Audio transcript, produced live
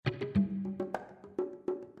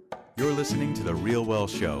You're listening to The Real Well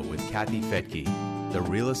Show with Kathy Fettke, the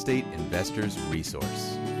real estate investor's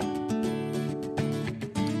resource.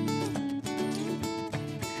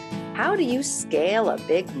 How do you scale a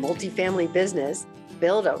big multifamily business,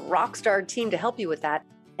 build a rock star team to help you with that,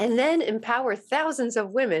 and then empower thousands of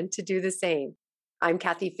women to do the same? I'm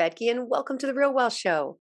Kathy Fettke, and welcome to The Real Well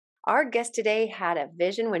Show. Our guest today had a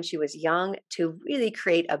vision when she was young to really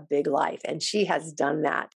create a big life, and she has done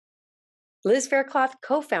that. Liz Faircloth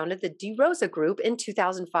co-founded the DeRosa Group in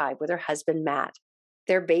 2005 with her husband, Matt.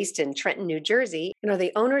 They're based in Trenton, New Jersey, and are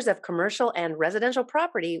the owners of commercial and residential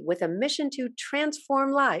property with a mission to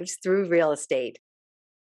transform lives through real estate.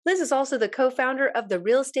 Liz is also the co-founder of the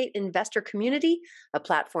Real Estate Investor Community, a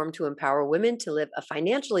platform to empower women to live a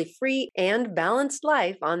financially free and balanced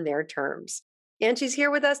life on their terms. And she's here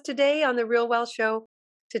with us today on The Real Well Show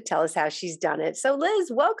to tell us how she's done it. So Liz,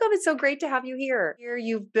 welcome. It's so great to have you here. Here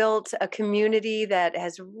you've built a community that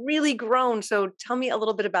has really grown. So tell me a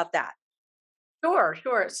little bit about that.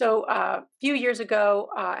 Sure. So a few years ago,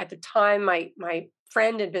 at the time, my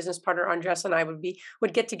friend and business partner Andres and I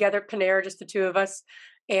would get together at Panera, just the two of us,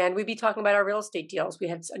 and we'd be talking about our real estate deals. We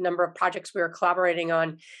had a number of projects we were collaborating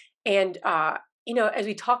on, and as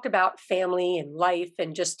we talked about family and life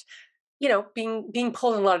and just being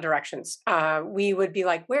pulled in a lot of directions, we would be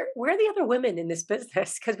like, where are the other women in this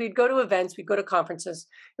business? Because we'd go to events, we'd go to conferences,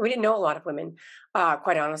 and we didn't know a lot of women,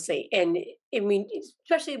 quite honestly. And I mean,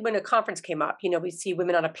 especially when a conference came up, we'd see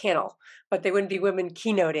women on a panel, but they wouldn't be women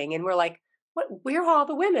keynoting. And we're like, where are all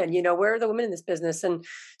the women? Where are the women in this business? And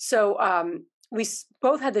so we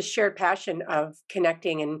both had this shared passion of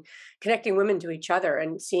connecting women to each other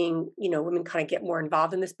and seeing, women kind of get more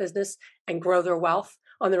involved in this business and grow their wealth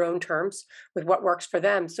on their own terms with what works for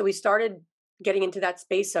them. So we started getting into that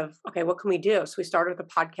space of, okay, what can we do? So we started with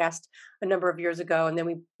a podcast a number of years ago, and then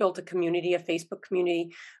we built a community, a Facebook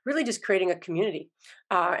community, really just creating a community.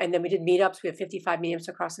 And then we did meetups. We have 55 meetups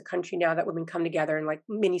across the country now that women come together in like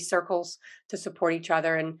mini circles to support each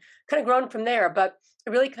other, and kind of grown from there. But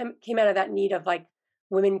it really came out of that need of like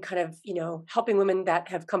women kind of, helping women that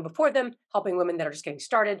have come before them, helping women that are just getting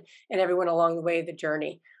started, and everyone along the way of the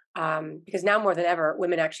journey. Because now more than ever,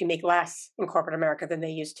 women actually make less in corporate America than they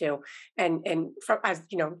used to, and from, as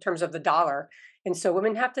in terms of the dollar. And so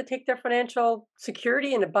women have to take their financial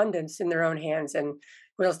security and abundance in their own hands, and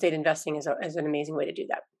real estate investing is an amazing way to do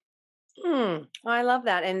that. I love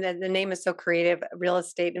that, and the name is so creative. Real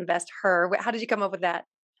Estate Invest Her. How did you come up with that?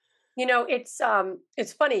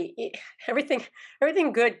 It's funny.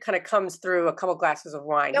 Everything good kind of comes through a couple glasses of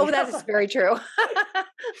wine. Oh, that is very true.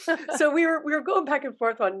 So we were going back and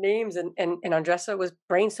forth on names, and Andressa was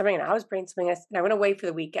brainstorming, and I was brainstorming, and I went away for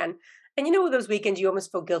the weekend. And those weekends you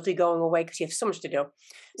almost feel guilty going away because you have so much to do.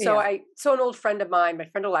 So I saw an old friend of mine, my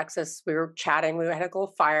friend Alexis. We were chatting. We had a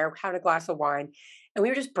little fire, having a glass of wine, and we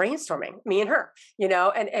were just brainstorming, me and her.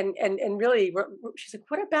 And really, she's like,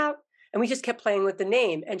 "What about?" And we just kept playing with the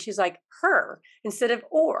name. And she's like, "Her" instead of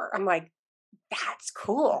 "or." I'm like, that's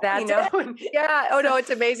cool. That's yeah. Oh no, it's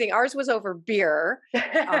amazing. Ours was over beer,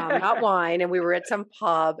 not wine. And we were at some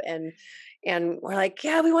pub and we're like,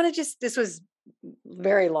 yeah, we want to this was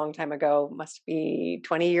very long time ago, must be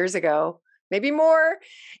 20 years ago, maybe more.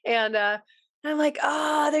 And I'm like,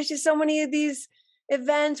 there's just so many of these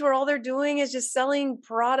events where all they're doing is just selling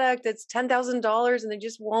product that's $10,000 and they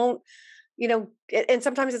just won't, and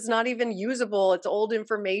sometimes it's not even usable. It's old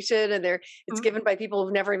information and it's given by people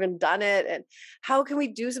who've never even done it. And how can we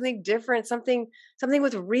do something different? Something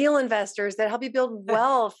with real investors that help you build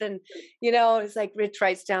wealth. And, it's like Rich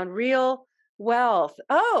writes down real wealth.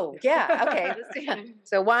 Oh yeah. Okay.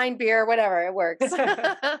 So wine, beer, whatever, it works.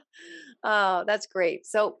 Oh, that's great.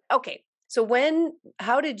 So, okay. So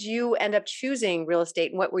how did you end up choosing real estate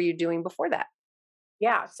and what were you doing before that?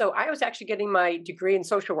 Yeah. So I was actually getting my degree in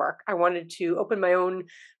social work. I wanted to open my own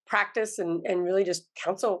practice and really just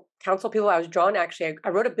counsel people. I was drawn, actually, I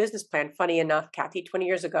wrote a business plan, funny enough, Kathy, 20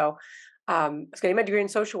 years ago. I was getting my degree in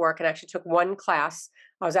social work and actually took one class.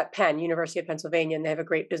 I was at Penn, University of Pennsylvania, and they have a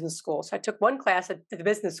great business school. So I took one class at the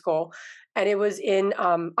business school, and it was in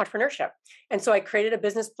entrepreneurship. And so I created a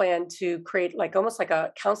business plan to create almost like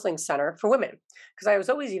a counseling center for women, because I was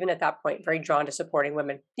always, even at that point, very drawn to supporting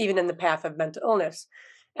women, even in the path of mental illness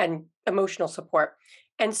and emotional support.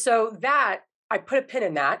 And so that, I put a pin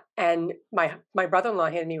in that, and my brother-in-law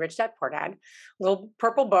handed me Rich Dad Poor Dad, little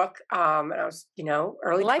purple book, and I was,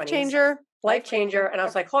 early life 20s. Life changer. And I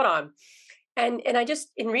was like, hold on. And I just,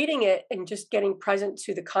 in reading it and just getting present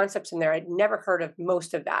to the concepts in there, I'd never heard of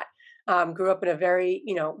most of that. Grew up in a very,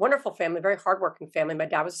 wonderful family, very hardworking family. My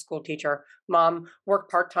dad was a school teacher. Mom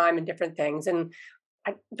worked part-time in different things. And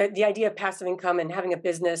the idea of passive income and having a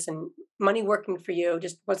business and money working for you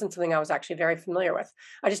just wasn't something I was actually very familiar with.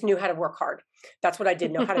 I just knew how to work hard. That's what I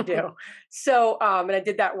did know how to do. So, and I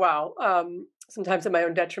did that well, sometimes at my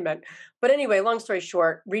own detriment. But anyway, long story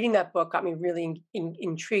short, reading that book got me really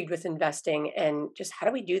intrigued with investing and just how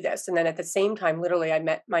do we do this? And then at the same time, literally, I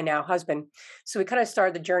met my now husband. So we kind of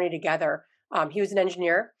started the journey together. He was an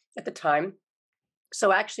engineer at the time.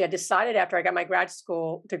 So actually, I decided after I got my grad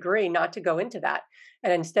school degree not to go into that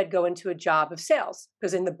and instead go into a job of sales.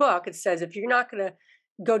 Because in the book, it says if you're not going to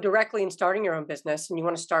go directly in starting your own business and you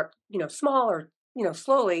want to start, small or,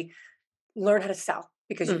 slowly, learn how to sell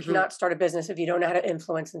because you cannot start a business if you don't know how to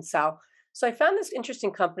influence and sell. So I found this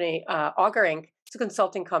interesting company, Augur Inc. It's a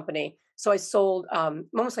consulting company. So I sold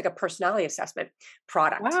almost like a personality assessment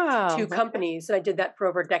product to companies. And I did that for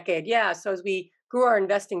over a decade. Yeah. So as we grew our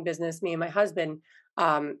investing business, me and my husband,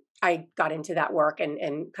 I got into that work and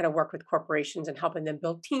kind of work with corporations and helping them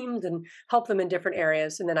build teams and help them in different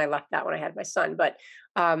areas. And then I left that when I had my son, but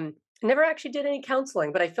I never actually did any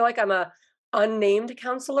counseling, but I feel like I'm a unnamed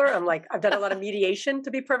counselor. I've done a lot of mediation,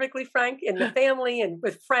 to be perfectly frank, in the family and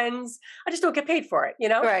with friends. I just don't get paid for it,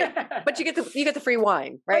 Right. But you get the free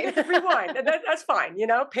wine, right? I get the free wine. That's fine.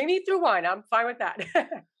 Pay me through wine. I'm fine with that.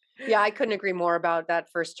 Yeah, I couldn't agree more about that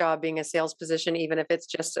first job being a sales position, even if it's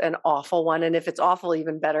just an awful one. And if it's awful,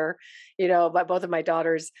 even better. But both of my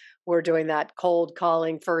daughters were doing that cold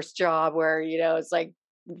calling first job where, it's like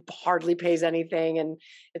hardly pays anything and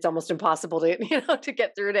it's almost impossible to, to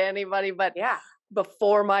get through to anybody. But yeah,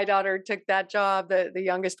 before my daughter took that job, the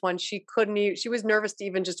youngest one, she was nervous to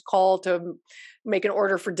even just call to make an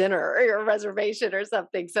order for dinner or a reservation or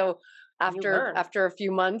something. So after a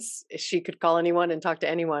few months, she could call anyone and talk to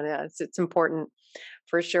anyone. Yeah, it's important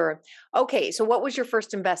for sure. Okay, so what was your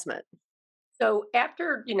first investment? So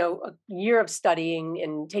after a year of studying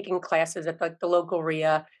and taking classes at the local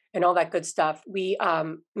RIA and all that good stuff, me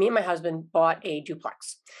and my husband bought a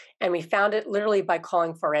duplex, and we found it literally by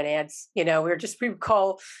calling for rent ads. We would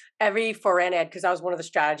call every for rent ad because that was one of the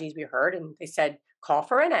strategies we heard, and they said, call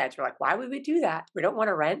for rent ads. We're like, why would we do that? We don't want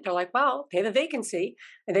to rent. They're like, well, they have a vacancy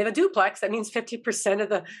and they have a duplex. That means 50% of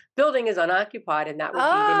the building is unoccupied. And that would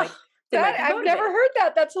be, I've never heard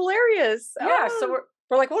that. That's hilarious. Yeah. So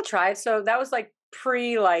we're like, we'll try it. So that was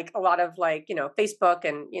pre a lot of Facebook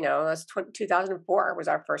and, that's 2004 was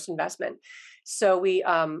our first investment. So we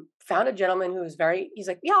found a gentleman who was he's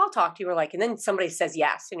like, yeah, I'll talk to you. We're like, and then somebody says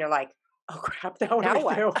yes. And you're like, oh crap, now what do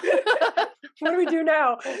we do? What do we do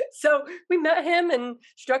now? So we met him and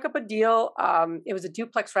struck up a deal. It was a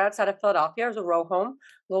duplex right outside of Philadelphia. It was a row home,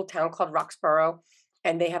 a little town called Roxborough.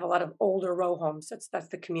 And they have a lot of older row homes. That's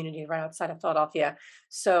the community right outside of Philadelphia.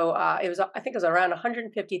 So I think it was around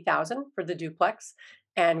 $150,000 for the duplex.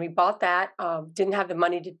 And we bought that, didn't have the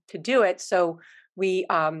money to do it. So we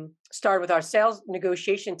started with our sales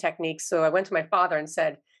negotiation techniques. So I went to my father and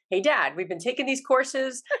said, hey, Dad, we've been taking these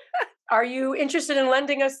courses. Are you interested in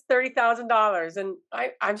lending us $30,000? And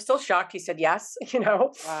I'm still shocked. He said yes.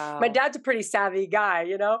 Wow. My dad's a pretty savvy guy,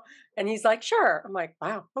 and he's like, sure. I'm like,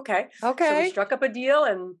 wow, okay. So we struck up a deal,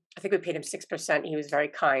 and I think we paid him 6%. He was very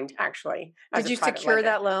kind, actually. Did you secure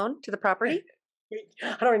that loan to the property?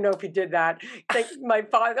 I don't even know if he did that. My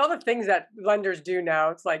father, all the things that lenders do now,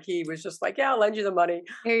 it's like he was just like, yeah, I'll lend you the money.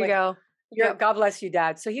 Here you go. Yep. God bless you,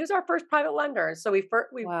 Dad. So he was our first private lender. So we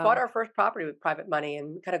bought our first property with private money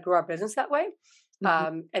and kind of grew our business that way.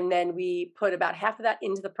 Mm-hmm. And then we put about half of that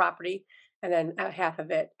into the property, and then half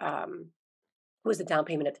of it was the down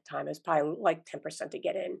payment at the time. It was probably like 10% to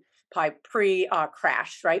get in, probably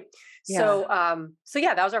pre-crash, right? Yeah. So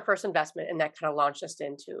yeah, that was our first investment, and that kind of launched us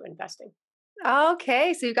into investing.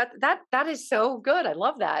 Okay, so you got that. That is so good. I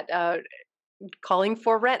love that. Calling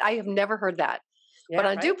for rent. I have never heard that. Yeah, but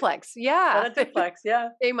on a duplex, yeah. On a duplex, yeah.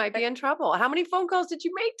 They might be in trouble. How many phone calls did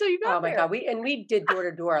you make till you got there? Oh my God. We did door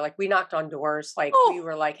to door. We knocked on doors. We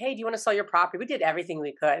were like, hey, do you want to sell your property? We did everything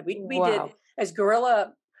we could. We did as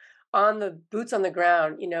guerrilla on the boots on the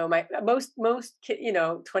ground. My most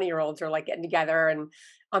 20-year-olds are getting together and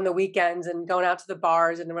on the weekends and going out to the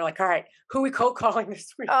bars, and we're like, all right, who are we cold calling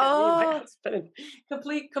this weekend? Oh. Me and my husband,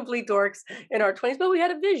 complete dorks in our 20s, but we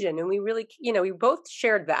had a vision, and we really, we both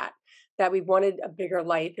shared that we wanted a bigger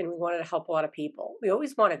life and we wanted to help a lot of people. We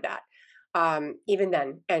always wanted that, even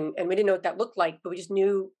then. And we didn't know what that looked like, but we just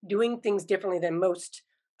knew doing things differently than most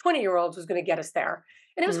 20-year-olds was going to get us there.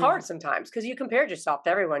 And it was hard sometimes because you compared yourself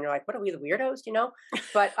to everyone. You're like, what are we, the weirdos,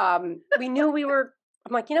 But we knew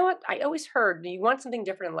I'm like, you know what? I always heard you want something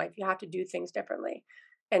different in life. You have to do things differently.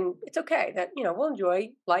 And it's okay that, we'll enjoy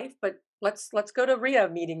life, but let's go to RIA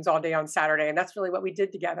meetings all day on Saturday. And that's really what we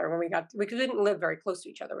did together because we didn't live very close to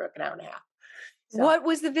each other. We were like an hour and a half. So, What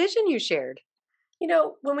was the vision you shared?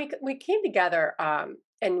 when we came together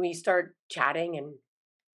and we started chatting and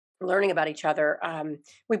learning about each other,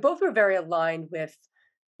 we both were very aligned with,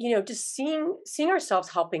 just seeing ourselves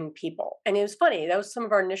helping people. And it was funny. That was some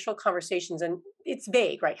of our initial conversations, and it's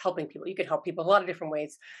vague, right? Helping people. You could help people a lot of different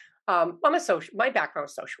ways. I'm a social. My background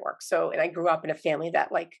was social work, and I grew up in a family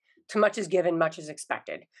that like too much is given, much is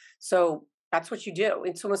expected. So that's what you do.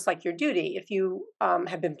 It's almost like your duty. If you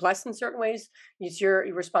have been blessed in certain ways, it's your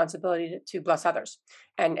responsibility to bless others,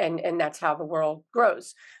 and that's how the world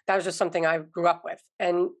grows. That was just something I grew up with.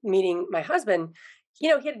 And meeting my husband, he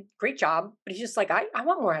had a great job, but he's just like, I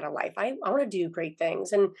want more out of life. I want to do great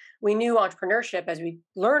things. And we knew entrepreneurship as we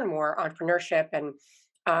learn more entrepreneurship and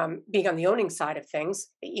being on the owning side of things,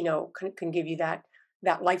 can give you that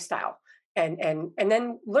lifestyle. And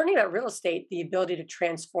then learning about real estate, the ability to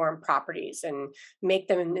transform properties and make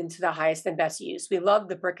them into the highest and best use. We loved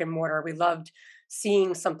the brick and mortar. We loved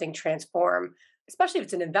seeing something transform, especially if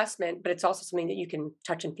it's an investment, but it's also something that you can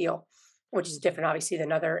touch and feel, which is different, obviously,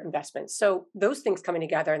 than other investments. So those things coming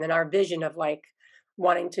together, and then our vision of like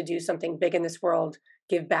wanting to do something big in this world,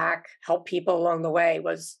 give back, help people along the way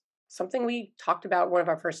was something we talked about one of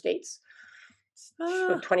our first dates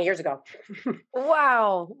Ah, 20 years ago.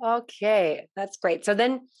 wow. Okay. That's great. So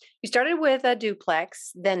then you started with a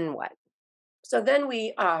duplex. Then what? So then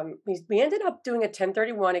we ended up doing a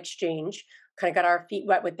 1031 exchange, kind of got our feet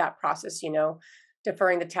wet with that process,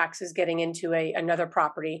 deferring the taxes, getting into another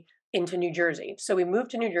property into New Jersey. So we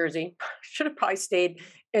moved to New Jersey. Should have probably stayed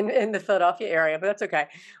in the Philadelphia area, but that's okay.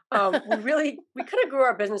 We kind of grew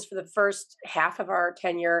our business for the first half of our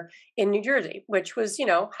tenure in New Jersey, which was,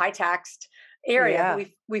 high taxed area. But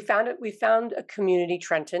Yeah. we found a community,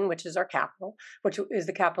 Trenton, which is our capital, which is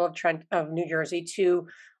the capital of New Jersey, to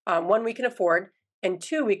one, we can afford, and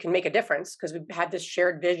two, we can make a difference because we had this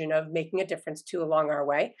shared vision of making a difference too along our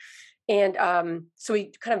way. And so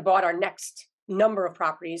we kind of bought our next number of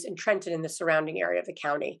properties in Trenton and the surrounding area of the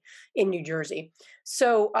county in New Jersey.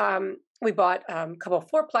 So we bought a couple of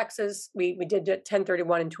fourplexes. We did a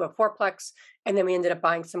 1031 into a fourplex, and then we ended up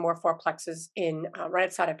buying some more fourplexes in right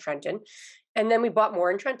outside of Trenton. And then we bought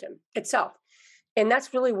more in Trenton itself. And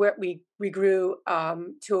that's really where we grew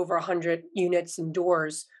to over 100 units and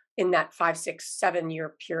doors in that 5, 6, 7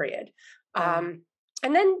 year period. Wow.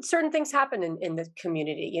 And then certain things happen in the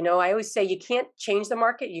community. I always say you can't change the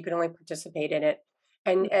market; you can only participate in it.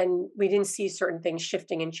 And we didn't see certain things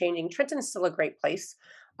shifting and changing. Trenton's still a great place.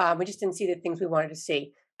 We just didn't see the things we wanted to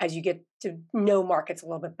see as you get to know markets a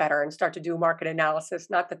little bit better and start to do market analysis,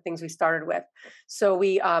 not the things we started with. So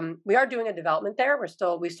we are doing a development there. We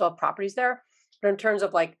still have properties there, but in terms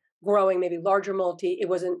of like growing maybe larger multi, it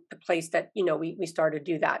wasn't the place that we started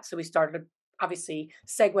to do that. So we started to obviously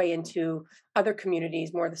segue into other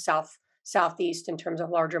communities, more the southeast in terms of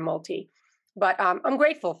larger multi. But I'm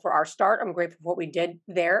grateful for our start. I'm grateful for what we did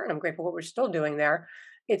there, and I'm grateful for what we're still doing there.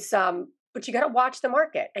 It's but you got to watch the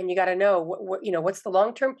market, and you got to know what's the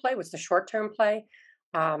long term play, what's the short term play.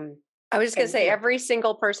 I was just going to And say, every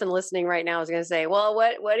single person listening right now is going to say, well,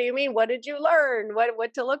 what do you mean? What did you learn?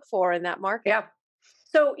 What to look for in that market? yeah.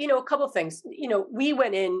 So, a couple of things. We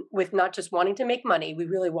went in with not just wanting to make money, we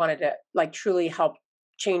really wanted to like truly help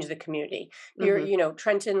change the community. Mhm.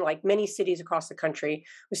 Trenton, like many cities across the country,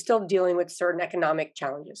 was still dealing with certain economic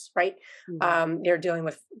challenges, right? Mhm. They're dealing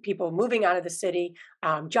with people moving out of the city,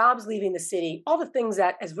 jobs leaving the city, all the things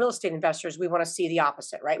that as real estate investors, we want to see the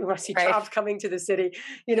opposite, right? We want to see Right. jobs coming to the city,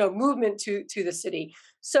 movement to the city.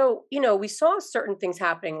 So, we saw certain things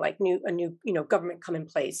happening, like a new, government come in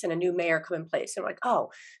place and a new mayor come in place. And we're like,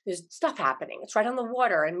 oh, there's stuff happening. It's right on the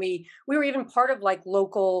water. And we were even part of like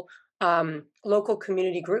local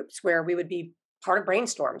community groups where we would be part of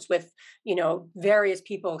brainstorms with, various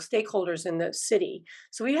people, stakeholders in the city.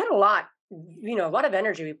 So we had a lot of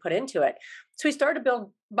energy we put into it. So we started to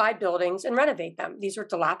buy buildings and renovate them. These are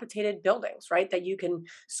dilapidated buildings, right? That you can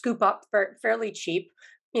scoop up for fairly cheap,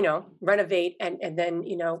 renovate and then,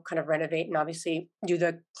 kind of renovate and obviously do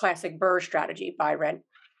the classic BRRRR strategy, buy, rent,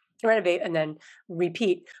 renovate, and then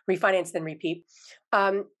repeat, refinance, then repeat.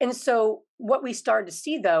 And so what we started to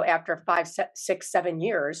see though, after 5, 6, 7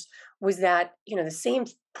 years was that, the same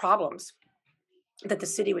problems that the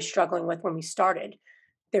city was struggling with when we started,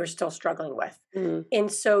 they were still struggling with. Mm.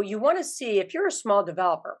 And so you want to see if you're a small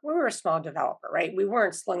developer, we were a small developer, right? We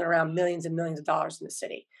weren't slinging around millions and millions of dollars in the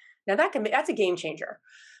city. Now that's a game changer.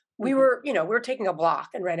 We Mhm. were taking a block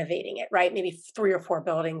and renovating it, right? Maybe 3 or 4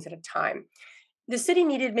 buildings at a time. The city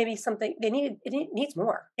needed maybe something, it needs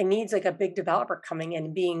more. It needs like a big developer coming in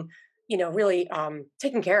and being, really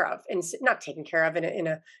taken care of, and not taken care of in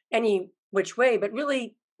a any which way, but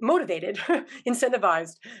really motivated,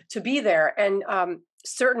 incentivized to be there. And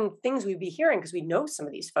certain things we'd be hearing, because we know some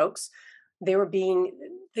of these folks,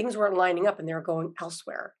 things weren't lining up and they were going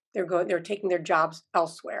elsewhere. They're taking their jobs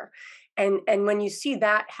elsewhere. And when you see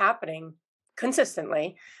that happening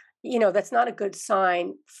consistently, that's not a good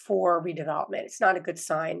sign for redevelopment. It's not a good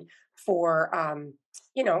sign for,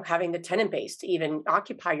 having the tenant base to even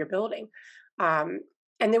occupy your building. And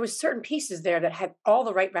there was certain pieces there that had all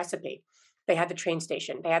the right recipe. They had the train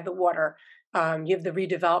station, they had the water, you have the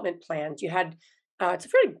redevelopment plans, you had, it's a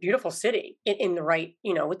very beautiful city in the right,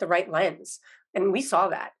 with the right lens. And we saw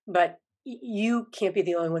that, but you can't be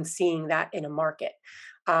the only one seeing that in a market.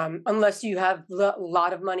 Unless you have a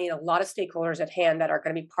lot of money and a lot of stakeholders at hand that are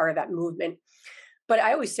going to be part of that movement. But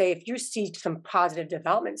I always say, if you see some positive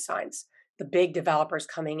development signs, the big developers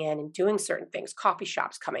coming in and doing certain things, coffee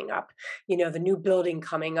shops coming up, the new building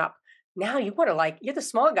coming up, now you want to, you're the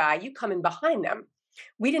small guy, you come in behind them.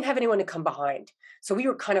 We didn't have anyone to come behind. So we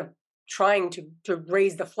were kind of trying to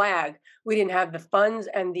raise the flag. We didn't have the funds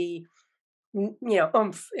and the,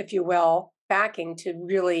 oomph, if you will, backing to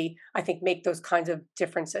really, I think, make those kinds of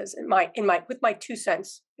differences with my 2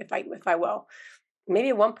 cents, if I will, maybe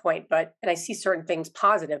at one point, and I see certain things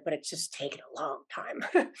positive, but it's just taken a long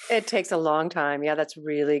time. It takes a long time. Yeah, that's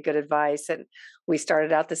really good advice. And we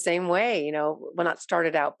started out the same way, well, not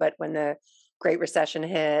started out, but when the Great Recession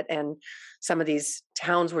hit and some of these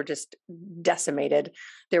towns were just decimated,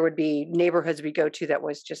 there would be neighborhoods we go to that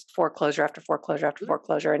was just foreclosure after foreclosure after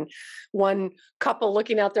foreclosure. And one couple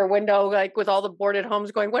looking out their window, with all the boarded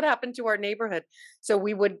homes going, what happened to our neighborhood? So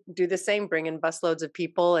we would do the same, bring in busloads of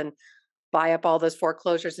people and buy up all those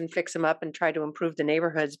foreclosures and fix them up and try to improve the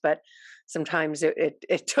neighborhoods. But sometimes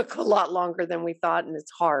it took a lot longer than we thought, and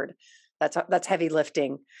it's hard. That's heavy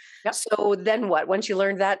lifting. Yep. So then what? Once you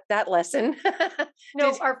learned that lesson,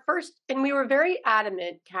 and we were very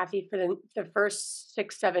adamant, Kathy, for the first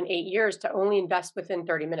 6, 7, 8 years to only invest within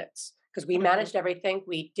 30 minutes, because we managed everything,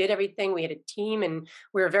 we did everything, we had a team, and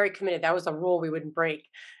we were very committed. That was a rule we wouldn't break.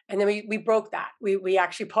 And then we broke that. We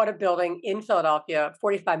actually bought a building in Philadelphia,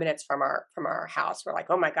 45 minutes from our house. We're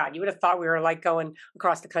like, oh my God, you would have thought we were going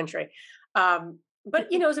across the country. But,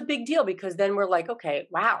 it was a big deal, because then we're like, okay,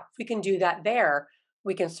 wow, if we can do that there,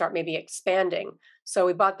 we can start maybe expanding. So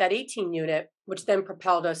we bought that 18 unit, which then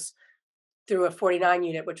propelled us through a 49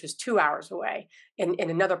 unit, which was 2 hours away in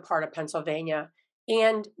another part of Pennsylvania.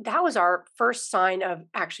 And that was our first sign of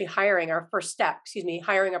actually hiring a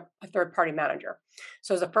third-party manager.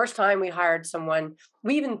 So it was the first time we hired someone.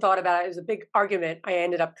 We even thought about it. It was a big argument. I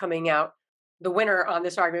ended up coming out the winner on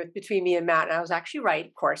this argument between me and Matt. And I was actually right,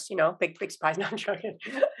 of course, big surprise. No, I'm joking.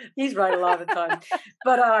 He's right a lot of the time.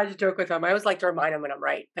 But I just joke with him. I always like to remind him when I'm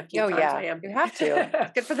right. A few times I am. You have to.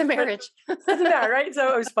 It's good for the marriage. Isn't that right?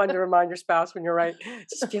 So it was fun to remind your spouse when you're right. It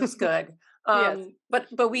just feels good. Yes.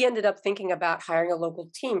 But we ended up thinking about hiring a local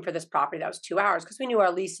team for this property that was 2 hours, because we knew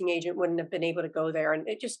our leasing agent wouldn't have been able to go there, and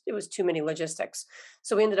it was too many logistics.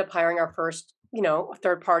 So we ended up hiring our first,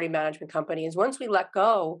 third-party management company. And once we let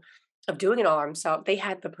go of doing it all ourselves, they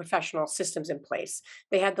had the professional systems in place.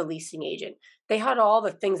 They had the leasing agent. They had all the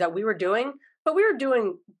things that we were doing, but we were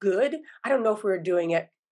doing good. I don't know if we were doing it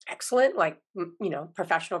excellent, like,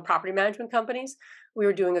 professional property management companies. We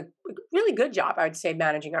were doing a really good job, I would say,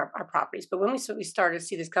 managing our properties. But when we started to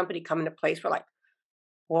see this company come into place, we're like,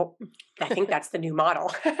 well, I think that's the new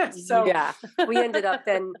model. So yeah. We ended up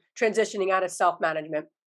then transitioning out of self-management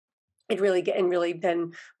and really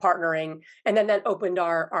then partnering. And then that opened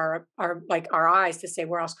our eyes to say,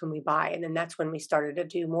 where else can we buy? And then that's when we started to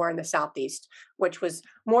do more in the Southeast, which was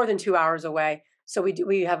more than 2 hours away. So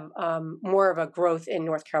we have more of a growth in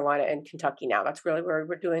North Carolina and Kentucky now. That's really where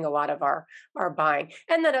we're doing a lot of our buying.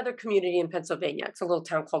 And that other community in Pennsylvania, it's a little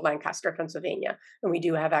town called Lancaster, Pennsylvania, and we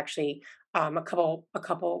do have actually a couple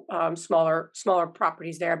smaller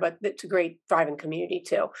properties there, but it's a great thriving community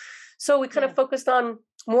too. So we kind of focused on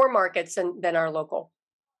more markets than our local.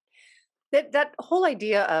 That whole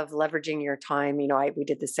idea of leveraging your time, we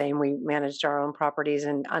did the same. We managed our own properties,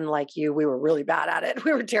 and unlike you, we were really bad at it.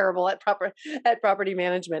 We were terrible at property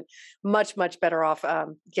management. Much better off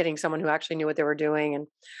getting someone who actually knew what they were doing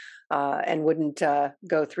and wouldn't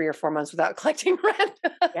go 3 or 4 months without collecting rent.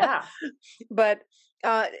 Yeah, but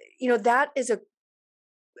that is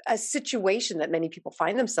a situation that many people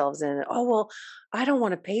find themselves in. Oh, well, I don't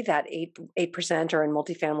want to pay that 8%, or in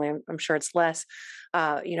multifamily, I'm sure it's less.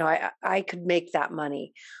 I could make that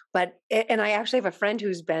money. And I actually have a friend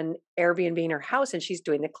who's been Airbnb in her house, and she's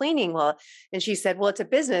doing the cleaning. Well, and she said, well, it's a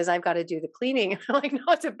business. I've got to do the cleaning. I'm like, no,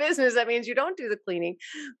 it's a business. That means you don't do the cleaning,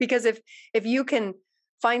 because if you can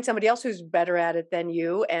find somebody else who's better at it than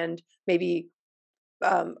you, and maybe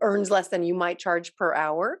earns less than you might charge per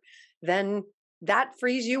hour, then that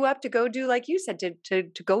frees you up to go do, like you said,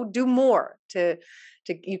 to go do more.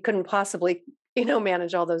 You couldn't possibly,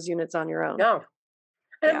 manage all those units on your own. No.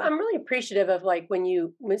 And Yeah. I'm really appreciative of like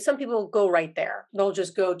when some people go right there, they'll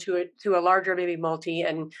just go to a larger, maybe multi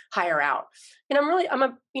and hire out. And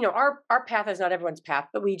our path is not everyone's path,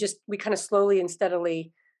 but we kind of slowly and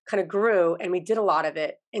steadily kind of grew and we did a lot of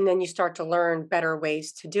it. And then you start to learn better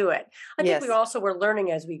ways to do it. I think Yes. we also were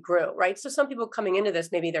learning as we grew, right? So some people coming into this,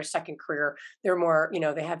 maybe their second career, they're more,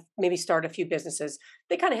 they have maybe started a few businesses.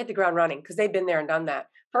 They kind of hit the ground running because they've been there and done that.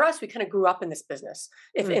 For us, we kind of grew up in this business,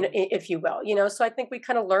 if you will, so I think we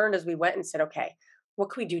kind of learned as we went and said, okay, what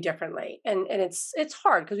can we do differently? And it's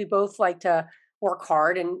hard because we both like to work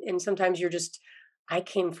hard and sometimes I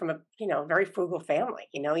came from a, very frugal family,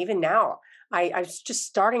 even now I was just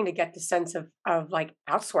starting to get the sense of like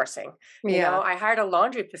outsourcing, I hired a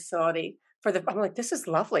laundry facility I'm like, this is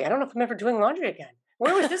lovely. I don't know if I'm ever doing laundry again.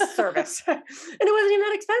 Where was this service? And it wasn't even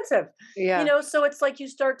that expensive. Yeah. So it's like you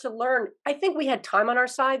start to learn. I think we had time on our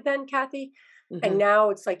side then, Kathy. Mhm. And now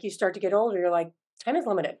it's like you start to get older. You're like, time is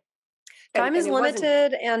limited. Time is it wasn't-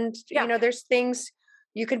 limited, and Yeah. there's things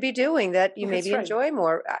you could be doing that you That's maybe right. enjoy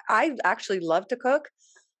more. I actually love to cook,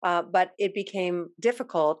 but it became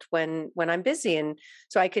difficult when I'm busy, and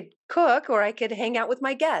so I could cook or I could hang out with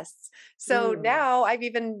my guests. So Mm. now I've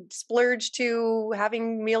even splurged to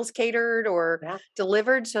having meals catered or Yeah.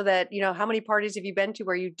 delivered, so that how many parties have you been to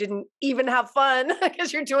where you didn't even have fun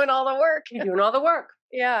because you're doing all the work? You're doing all the work.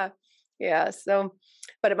 Yeah. Yeah. So,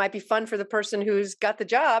 but it might be fun for the person who's got the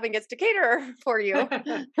job and gets to cater for you.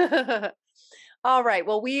 All right.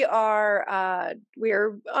 Well,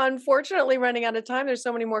 we're unfortunately running out of time. There's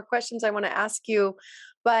so many more questions I want to ask you,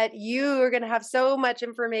 but you are going to have so much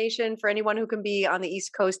information for anyone who can be on the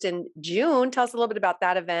East Coast in June. Tell us a little bit about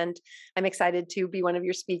that event. I'm excited to be one of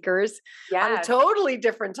your speakers on a Yes. totally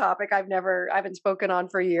different topic I haven't spoken on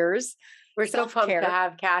for years. We're so pumped Self-care. to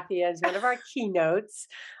have Kathy as one of our keynotes.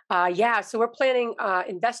 So we're planning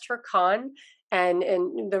InvestHerCon, and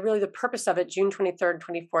the purpose of it, June 23rd and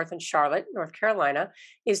 24th in Charlotte, North Carolina,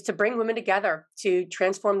 is to bring women together to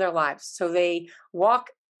transform their lives. So they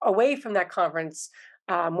walk away from that conference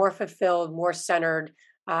more fulfilled, more centered,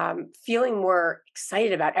 feeling more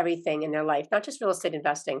excited about everything in their life, not just real estate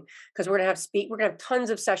investing, because we're going to have tons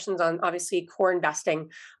of sessions on obviously core investing.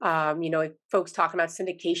 Folks talking about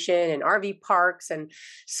syndication and RV parks and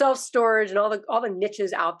self-storage and all the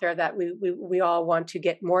niches out there that we all want to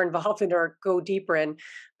get more involved in or go deeper in.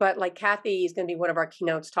 But like Kathy is going to be one of our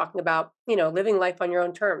keynotes talking about, living life on your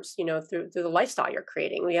own terms, through the lifestyle you're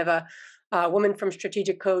creating. We have a woman from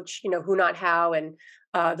Strategic Coach, Who Not How, and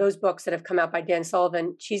those books that have come out by Dan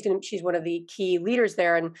Sullivan. She's one of the key leaders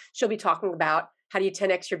there, and she'll be talking about how do you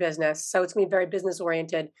 10x your business. So it's going to be very business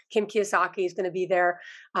oriented. Kim Kiyosaki is going to be there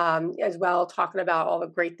as well, talking about all the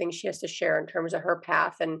great things she has to share in terms of her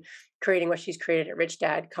path and creating what she's created at Rich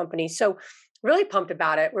Dad Company. So really pumped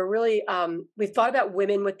about it. We're really, we've thought about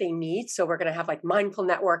women, what they need. So we're going to have like mindful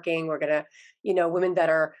networking. We're going to, women that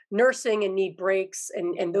are nursing and need breaks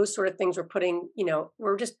and those sort of things.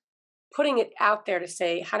 We're just putting it out there to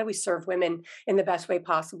say, how do we serve women in the best way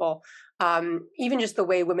possible? Even just the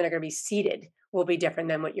way women are going to be seated will be different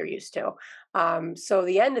than what you're used to. So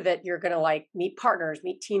the end of it, you're going to meet partners,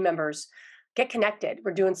 meet team members, get connected.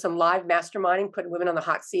 We're doing some live masterminding, putting women on the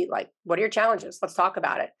hot seat. Like, what are your challenges? Let's talk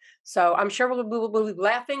about it. So I'm sure we'll be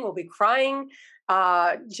laughing, we'll be crying,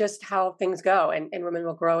 just how things go, and women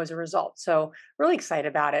will grow as a result. So really excited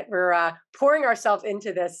about it. We're pouring ourselves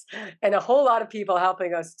into this, and a whole lot of people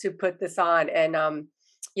helping us to put this on. And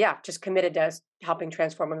just committed to helping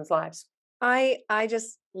transform women's lives. I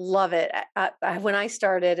just love it. When I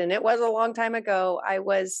started, and it was a long time ago, I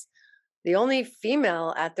was the only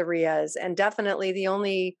female at the RIAs and definitely the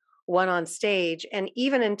only one on stage. And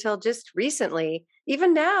even until just recently,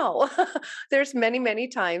 even now, there's many, many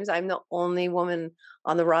times I'm the only woman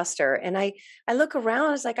on the roster. And I look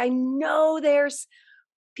around, it's like, I know there's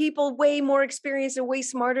people way more experienced and way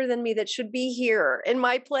smarter than me that should be here in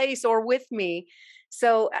my place or with me.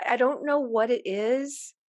 So I don't know what it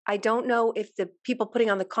is. I don't know if the people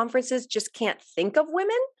putting on the conferences just can't think of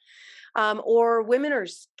women, or women are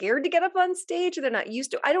scared to get up on stage, or they're not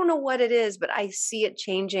used to. I don't know what it is, but I see it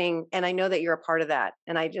changing, and I know that you're a part of that.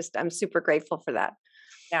 And I'm super grateful for that.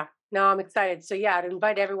 Yeah, no, I'm excited. So I'd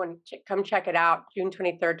invite everyone to come check it out. June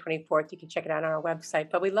 23rd, 24th. You can check it out on our website.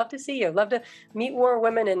 But we'd love to see you. Love to meet more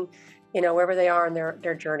women and wherever they are in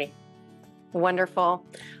their journey. Wonderful.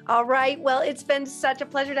 All right. Well, it's been such a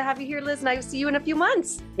pleasure to have you here, Liz, and I will see you in a few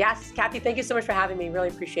months. Yes, Kathy, thank you so much for having me. Really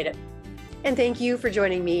appreciate it. And thank you for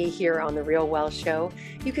joining me here on The Real Wealth Show.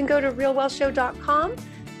 You can go to realwealthshow.com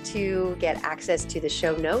to get access to the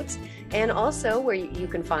show notes, and also where you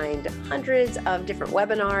can find hundreds of different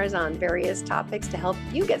webinars on various topics to help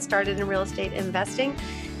you get started in real estate investing.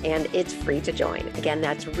 And it's free to join. Again,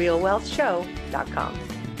 that's realwealthshow.com.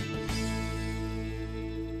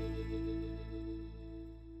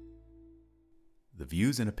 The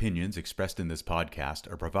views and opinions expressed in this podcast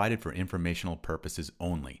are provided for informational purposes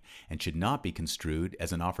only and should not be construed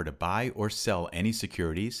as an offer to buy or sell any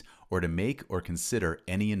securities or to make or consider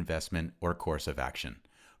any investment or course of action.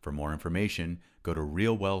 For more information, go to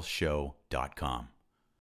realwealthshow.com.